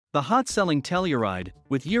The hot-selling Telluride,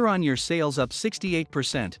 with year-on-year sales up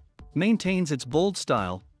 68%, maintains its bold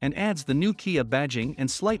style and adds the new Kia badging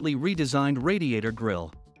and slightly redesigned radiator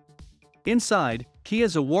grille. Inside,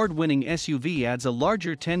 Kia's award-winning SUV adds a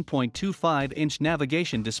larger 10.25-inch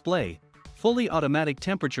navigation display, fully automatic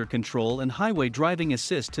temperature control and highway driving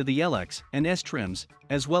assist to the LX and S trims,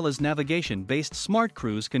 as well as navigation-based smart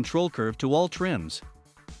cruise control curve to all trims.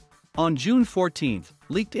 On June 14,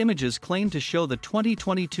 leaked images claimed to show the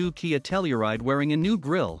 2022 Kia Telluride wearing a new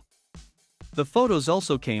grille. The photos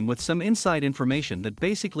also came with some inside information that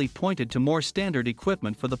basically pointed to more standard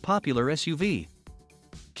equipment for the popular SUV.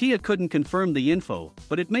 Kia couldn't confirm the info,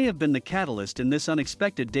 but it may have been the catalyst in this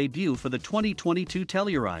unexpected debut for the 2022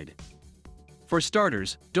 Telluride. For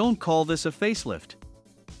starters, don't call this a facelift.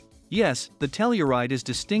 Yes, the Telluride is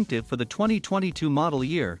distinctive for the 2022 model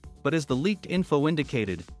year, but as the leaked info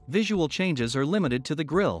indicated, visual changes are limited to the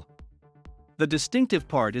grille. The distinctive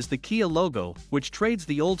part is the Kia logo, which trades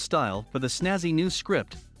the old style for the snazzy new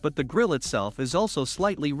script, but the grille itself is also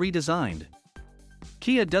slightly redesigned.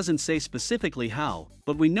 Kia doesn't say specifically how,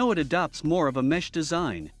 but we know it adopts more of a mesh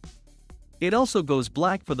design. It also goes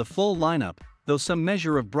black for the full lineup, though some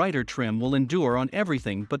measure of brighter trim will endure on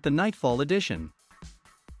everything but the Nightfall edition.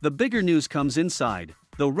 The bigger news comes inside,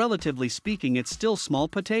 though relatively speaking it's still small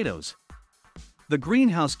potatoes. The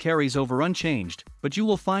greenhouse carries over unchanged, but you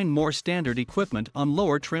will find more standard equipment on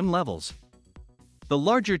lower trim levels. The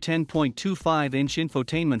larger 10.25-inch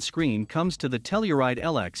infotainment screen comes to the Telluride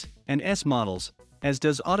LX and S models, as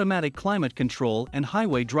does automatic climate control and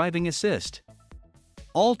highway driving assist.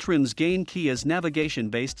 All trims gain Kia's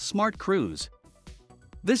navigation-based Smart Cruise.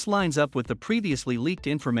 This lines up with the previously leaked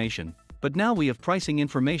information, but now we have pricing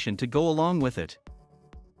information to go along with it.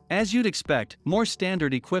 As you'd expect, more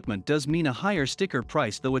standard equipment does mean a higher sticker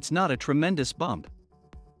price, though it's not a tremendous bump.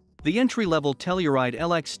 The entry-level Telluride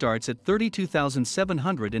LX starts at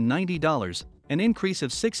 $32,790, an increase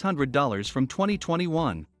of $600 from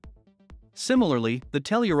 2021. Similarly, the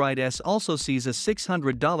Telluride S also sees a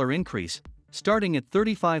 $600 increase, starting at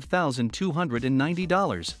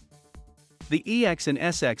 $35,290. The EX and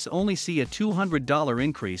SX only see a $200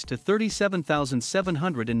 increase to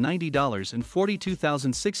 $37,790 and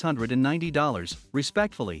 $42,690,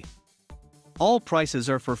 respectively. All prices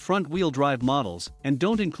are for front-wheel drive models and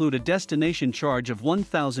don't include a destination charge of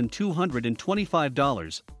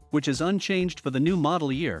 $1,225, which is unchanged for the new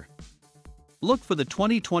model year. Look for the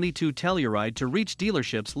 2022 Telluride to reach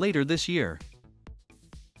dealerships later this year.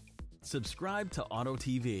 Subscribe to Auto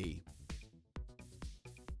TV.